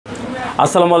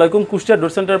আসসালামু আলাইকুম। কুষ্টিয়া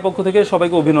ডোর সেন্টারের পক্ষ থেকে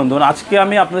সবাইকে অভিনন্দন। আজকে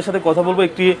আমি আপনাদের সাথে কথা বলবো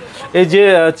একটি এই যে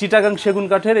চিটাগাং সেগুন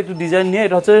কাঠের একটি ডিজাইন নিয়ে।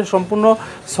 এটা হচ্ছে সম্পূর্ণ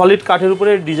সলিড কাঠের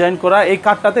উপরে ডিজাইন করা। এই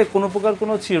কাঠটাতে কোনো প্রকার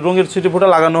কোনো রঙের ছিটেফোঁটা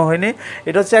লাগানো হয়নি।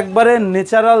 এটা হচ্ছে একবারে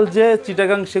ন্যাচারাল যে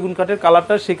চিটাগাং সেগুন কাঠের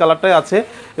কালারটা, সেই কালারটাই আছে।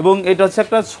 এবং এটা হচ্ছে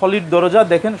একটা সলিড দরজা,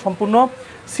 দেখেন সম্পূর্ণ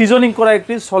সিজনিং করা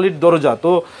একটি সলিড দরজা।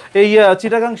 তো এই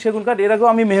চিটাগাং সেগুন কাঠ এর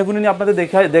আগেও আমি মেহগুনি নিয়ে আপনাদের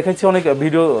দেখাচ্ছি অনেক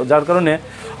ভিডিও, যার কারণে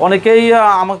অনেকেই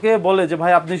আমাকে বলে যে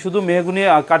ভাই আপনি শুধু মেহগুনি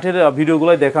কাঠের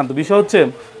ভিডিওগুলোই দেখান। তো বিষয় হচ্ছে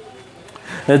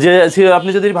যে আপনি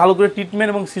যদি ভালো করে ট্রিটমেন্ট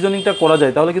এবং সিজনিংটা করা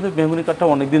যায় তাহলে কিন্তু মেহগুনি কাঠটা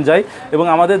অনেক দিন যায়। এবং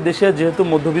আমাদের দেশে যেহেতু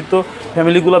মধ্যবিত্ত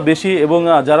ফ্যামিলিগুলো বেশি এবং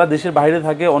যারা দেশের বাইরে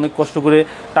থাকে অনেক কষ্ট করে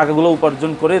টাকাগুলো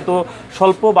উপার্জন করে, তো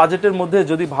স্বল্প বাজেটের মধ্যে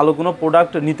যদি ভালো কোনো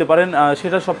প্রোডাক্ট নিতে পারেন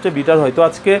সেটা সবচেয়ে বেটার হয়। তো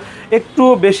আজকে একটু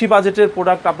বেশি বাজেটের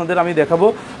প্রোডাক্ট আপনাদের আমি দেখাবো।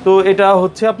 তো এটা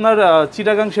হচ্ছে আপনার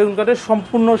চিটাগাং সেগুন কাঠের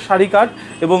সম্পূর্ণ শাড়ি কাঠ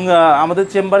এবং আমাদের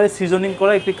চেম্বারে সিজনিং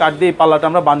করা একটি কাঠ দিয়ে এই পাল্লাটা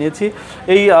আমরা বানিয়েছি।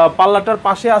 এই পাল্লাটার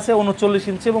পাশে আছে 39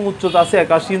 ইঞ্চি এবং উচ্চতা আছে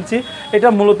 81 ইঞ্চি। এটা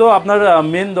মূলত আপনার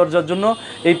মেন দরজার জন্য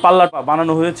এই পাল্লাটা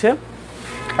বানানো হয়েছে।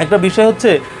 একটা বিষয়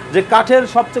হচ্ছে যে কাঠের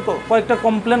সবচেয়ে কয়েকটা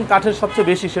কমপ্লেন কাঠের সবচেয়ে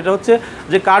বেশি, সেটা হচ্ছে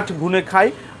যে কাঠ ঘুনে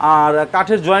খায় আর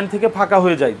কাঠের জয়েন্ট থেকে ফাঁকা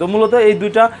হয়ে যায়। তো মূলত এই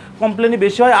দুইটা কমপ্লেনই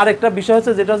বেশি হয়। আর একটা বিষয়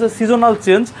হচ্ছে যেটা হচ্ছে সিজনাল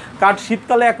চেঞ্জ, কাঠ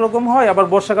শীতকালে একরকম হয় আবার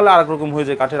বর্ষাকালে আরেক রকম হয়ে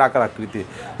যায় কাঠের আকার আকৃতি।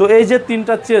 তো এই যে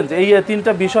তিনটা চেঞ্জ, এই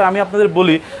তিনটা বিষয় আমি আপনাদের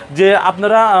বলি যে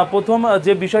আপনারা প্রথম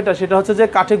যে বিষয়টা সেটা হচ্ছে যে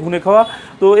কাঠে ঘুনে খাওয়া।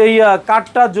 তো এই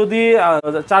কাঠটা যদি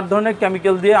 4 ধরনের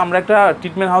কেমিক্যাল দিয়ে আমরা একটা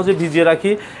ট্রিটমেন্ট হাউসে ভিজিয়ে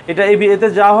রাখি, এতে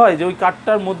যা হয় যে ওই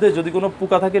কাঠটার মধ্যে যদি কোনো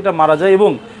পোকা থাকে এটা মারা যায়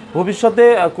এবং ভবিষ্যতে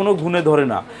কোনো ঘুণে ধরে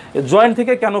না। জয়েন্ট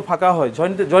থেকে কেন ফাঁকা হয়?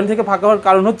 জয়েন্ট থেকে ফাঁকা হওয়ার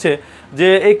কারণ হচ্ছে যে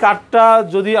এই কাঠটা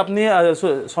যদি আপনি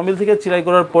সমিল থেকে চিরাই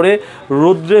করার পরে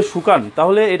রোদ্রে শুকান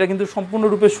তাহলে এটা কিন্তু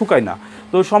সম্পূর্ণরূপে শুকায় না।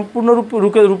 তো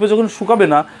সম্পূর্ণরূপে যখন শুকাবে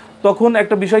না তখন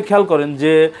একটা বিষয় খেয়াল করেন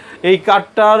যে এই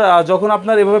কাঠটার যখন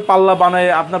আপনার এভাবে পাল্লা বানায়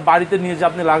আপনার বাড়িতে নিয়ে যে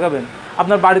আপনি লাগাবেন,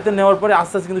 আপনার বাড়িতে নেওয়ার পরে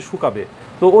আস্তে আস্তে কিন্তু শুকাবে।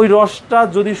 তো ওই রসটা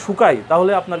যদি শুকায়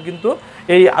তাহলে আপনার কিন্তু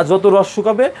এই যত রস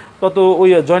শুকাবে তত ওই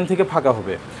জয়েন্ট থেকে ফাঁকা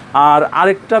হবে। আর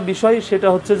আরেকটা বিষয় সেটা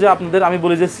হচ্ছে যে আপনাদের আমি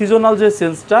বলি যে সিজনাল যে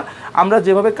সেন্সটা, আমরা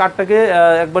যেভাবে কাঠটাকে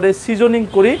একবারে সিজনিং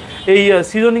করি, এই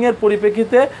সিজনিংয়ের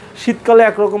পরিপ্রেক্ষিতে শীতকালে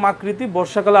একরকম আকৃতি,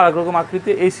 বর্ষাকালে আরেক রকম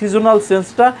আকৃতি, এই সিজনাল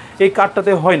সেন্সটা এই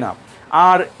কাঠটাতে হয় না।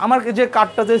 আর আমার যে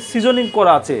কাঠটা যে সিজনিং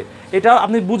করা আছে এটা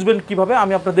আপনি বুঝবেন কিভাবে,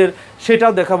 আমি আপনাদের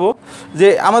সেটাও দেখাবো যে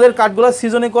আমাদের কাঠগুলো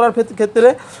সিজনিং করার ক্ষেত্রে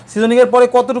সিজনিংয়ের পরে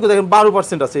কতটুকু দেখেন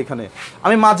 12% আছে এখানে।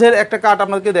 আমি মাঝের একটা কাঠ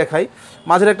আপনাকে দেখাই,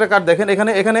 মাঝের একটা কাঠ দেখেন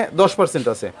এখানে 10%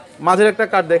 আছে। মাঝের একটা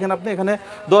কাঠ দেখেন আপনি, এখানে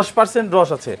 10% রস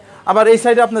আছে। আবার এই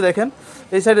সাইডে আপনি দেখেন,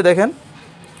 এই সাইডে দেখেন,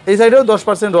 এই সাইডেও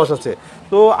 10% রস আছে।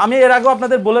 তো আমি এর আগেও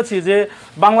আপনাদের বলেছি যে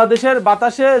বাংলাদেশের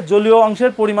বাতাসে জলীয়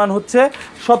অংশের পরিমাণ হচ্ছে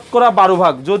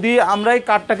 12% যদি আমরা এই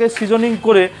কাঠটাকে সিজনিং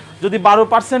করে যদি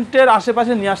 12%-এর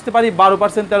আশেপাশে নিয়ে আসতে পারি,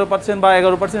 12%, 13% বা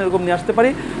 11% এরকম নিয়ে আসতে পারি,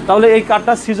 তাহলে এই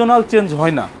কাঠটা সিজনাল চেঞ্জ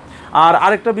হয় না। আর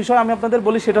আরেকটা বিষয় আমি আপনাদের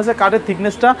বলি সেটা হচ্ছে কাঠের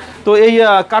থিকনেসটা। তো এই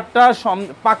কাঠটা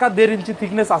পাকা 1.5 ইঞ্চি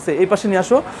থিকনেস আছে। এই পাশে নিয়ে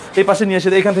আসো, এই পাশে নিয়ে এসে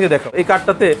এখান থেকে দেখো, এই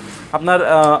কাঠটাতে আপনার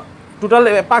টোটাল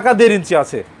পাকা 1.5 ইঞ্চি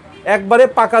আছে, একবারে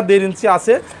পাকা 1.5 ইঞ্চি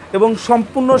আছে এবং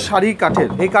সম্পূর্ণ শাড়ি কাঠের।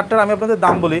 এই কাঠটার আমি আপনাদের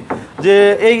দাম বলি যে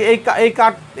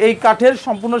এই কাঠের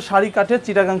সম্পূর্ণ শাড়ি কাঠের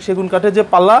চিটাগাং সেগুন কাঠের যে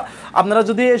পাল্লা, আপনারা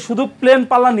যদি শুধু প্লেন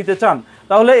পাল্লা নিতে চান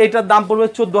তাহলে এইটার দাম পড়বে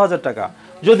 14,000 টাকা।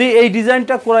 যদি এই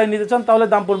ডিজাইনটা করাই নিতে চান তাহলে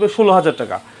দাম পড়বে 16,000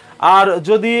 টাকা। আর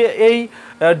যদি এই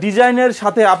ডিজাইনের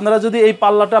সাথে আপনারা যদি এই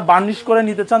পাল্লাটা বার্নিশ করে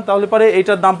নিতে চান তাহলে পরে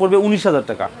এইটার দাম পড়বে 19,000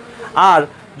 টাকা। আর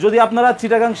যদি আপনারা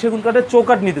চিটাগাং সেগুন কাঠের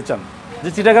চৌকাঠ নিতে চান, যে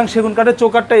চিটাগাং সেগুন কাঠের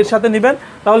চৌকাঠটা এর সাথে নেবেন,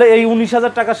 তাহলে এই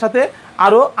 19,000 টাকার সাথে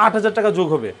আরও 8,000 টাকা যোগ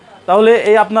হবে। তাহলে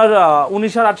এই আপনার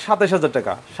 19 আর 8 27,000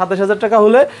 টাকা। 27,000 টাকা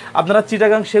হলে আপনারা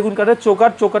চিটাগাং সেগুন কাঠের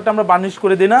চৌকাঠটা আমরা বার্নিশ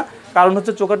করে দিই না, কারণ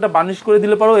হচ্ছে চৌকাঠটা বার্নিশ করে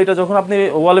দিলে পরেও এটা যখন আপনি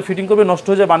ওয়ালে ফিটিং করবে নষ্ট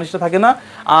হয়ে যায়, বার্নিশটা থাকে না।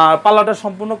 আর পাল্লাটা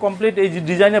সম্পূর্ণ কমপ্লিট এই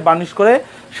ডিজাইনে বার্নিশ করে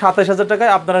 27,000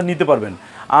 টাকায় আপনারা নিতে পারবেন।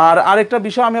 আর আরেকটা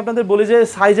বিষয় আমি আপনাদের বলি যে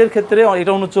সাইজের ক্ষেত্রে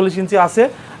এটা 39 ইঞ্চি আছে,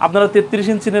 আপনারা 33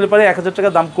 ইঞ্চি নিলে পরে 1,000 টাকা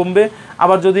দাম কমবে।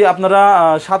 আবার যদি আপনারা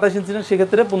 27 ইঞ্চি নেন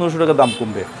সেক্ষেত্রে 1500 টাকা দাম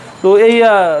কমবে। তো এই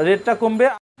রেটটা কমবে।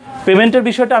 পেমেন্টের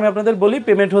বিষয়টা আমি আপনাদের বলি,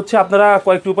 পেমেন্ট হচ্ছে আপনারা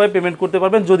কয়েকটি উপায়ে পেমেন্ট করতে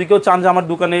পারবেন। যদি কেউ চান যে আমার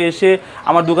দোকানে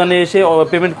এসে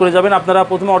পেমেন্ট করে যাবেন, আপনারা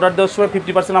প্রথমে অর্ডার দেওয়ার সময়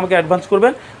 50% আমাকে অ্যাডভান্স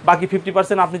করবেন, বাকি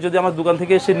 50% আপনি যদি আমার দোকান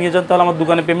থেকে এসে নিয়ে যান তাহলে আমার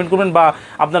দোকানে পেমেন্ট করবেন, বা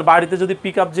আপনার বাড়িতে যদি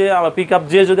পিক আপ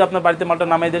যে যদি আপনার বাড়িতে মালটা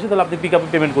নামাই দিয়েছে তাহলে আপনি পিক আপে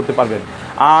পেমেন্ট করতে পারবেন।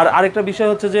 আর আরেকটা বিষয়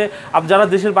হচ্ছে যে যারা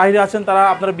দেশের বাইরে আছেন তারা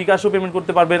আপনারা বিকাশও পেমেন্ট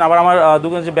করতে পারবেন, আবার আমার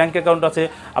দোকানে যে ব্যাঙ্ক অ্যাকাউন্ট আছে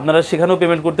আপনারা সেখানেও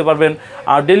পেমেন্ট করতে পারবেন।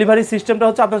 আর ডেলিভারি সিস্টেমটা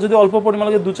হচ্ছে আপনার যদি অল্প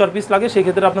পরিমাণে 2-4 পিস লাগে সেই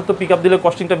ক্ষেত্রে আপনার তো পিক আপ দিলে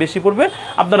কস্টিংটা বেশি পড়বে,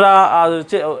 আপনারা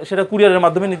সেটা কুরিয়ারের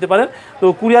মাধ্যমে নিতে পারেন। তো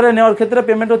কুরিয়ারে নেওয়ার ক্ষেত্রে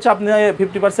পেমেন্ট হচ্ছে আপনি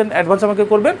 50% অ্যাডভান্স আমাকে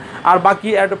করবেন, আর বাকি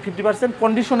 50%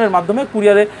 কন্ডিশনের মাধ্যমে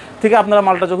কুরিয়ারে থেকে আপনারা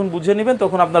মালটা যখন বুঝে নেবেন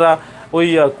তখন আপনারা ওই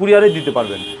কুরিয়ারে দিতে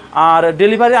পারবেন। আর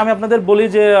ডেলিভারি আমি আপনাদের বলি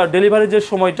যে ডেলিভারি যে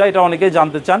সময়টা এটা অনেকেই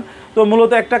জানতে চান। তো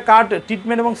মূলত একটা কাঠ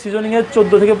ট্রিটমেন্ট এবং সিজনিংয়ে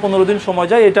 14 থেকে 15 দিন সময়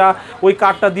যায়। এটা ওই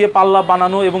কাঠটা দিয়ে পাল্লা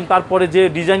বানানো এবং তারপরে যে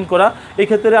ডিজাইন করা, এই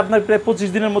ক্ষেত্রে আপনার প্রায় 25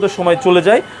 দিনের মতো সময় চলে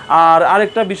যায়। আর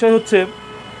আরেকটা বিষয় হচ্ছে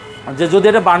যে যদি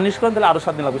এটা বার্নিশ করেন তাহলে আরও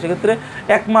 7 দিন লাগবে, সেক্ষেত্রে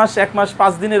 1 মাস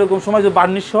 5 দিন এরকম সময় যদি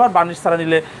বার্নিশ হওয়ার বার্নিশ ছাড়া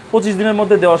নিলে 25 দিনের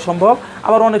মধ্যে দেওয়া সম্ভব।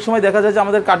 আবার অনেক সময় দেখা যায় যে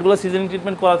আমাদের কাঠগুলো সিজনিং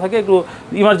ট্রিটমেন্ট করা থাকে, একটু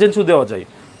ইমার্জেন্সিও দেওয়া যায়।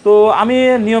 তো আমি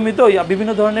নিয়মিত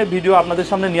বিভিন্ন ধরনের ভিডিও আপনাদের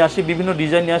সামনে নিয়ে আসি, বিভিন্ন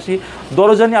ডিজাইন নিয়ে আসি,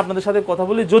 দরজা নিয়ে আপনাদের সাথে কথা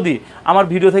বলি। যদি আমার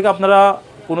ভিডিও থেকে আপনারা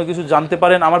কোনো কিছু জানতে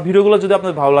পারেন, আমার ভিডিওগুলো যদি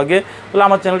আপনাদের ভালো লাগে তাহলে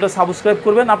আমার চ্যানেলটা সাবস্ক্রাইব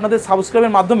করবেন। আপনাদের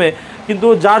সাবস্ক্রাইবের মাধ্যমে কিন্তু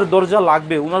যার দরজা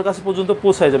লাগবে ওনার কাছে পর্যন্ত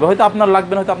পৌঁছায় যাবে। হয়তো আপনার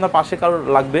লাগবে না, হয়তো আপনার পাশে কারোর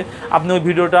লাগবে, আপনি ওই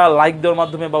ভিডিওটা লাইক দেওয়ার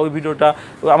মাধ্যমে বা ওই ভিডিওটা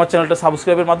আমার চ্যানেলটা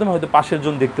সাবস্ক্রাইবের মাধ্যমে হয়তো পাশের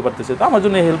জন দেখতে পারতেছে। তো আমার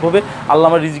জন্য হেল্প হবে, আল্লাহ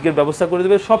আমার রিজিকের ব্যবস্থা করে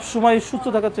দেবে। সবসময় সুস্থ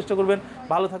থাকার চেষ্টা করবেন,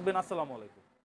 ভালো থাকবেন। আসসালামু আলাইকুম।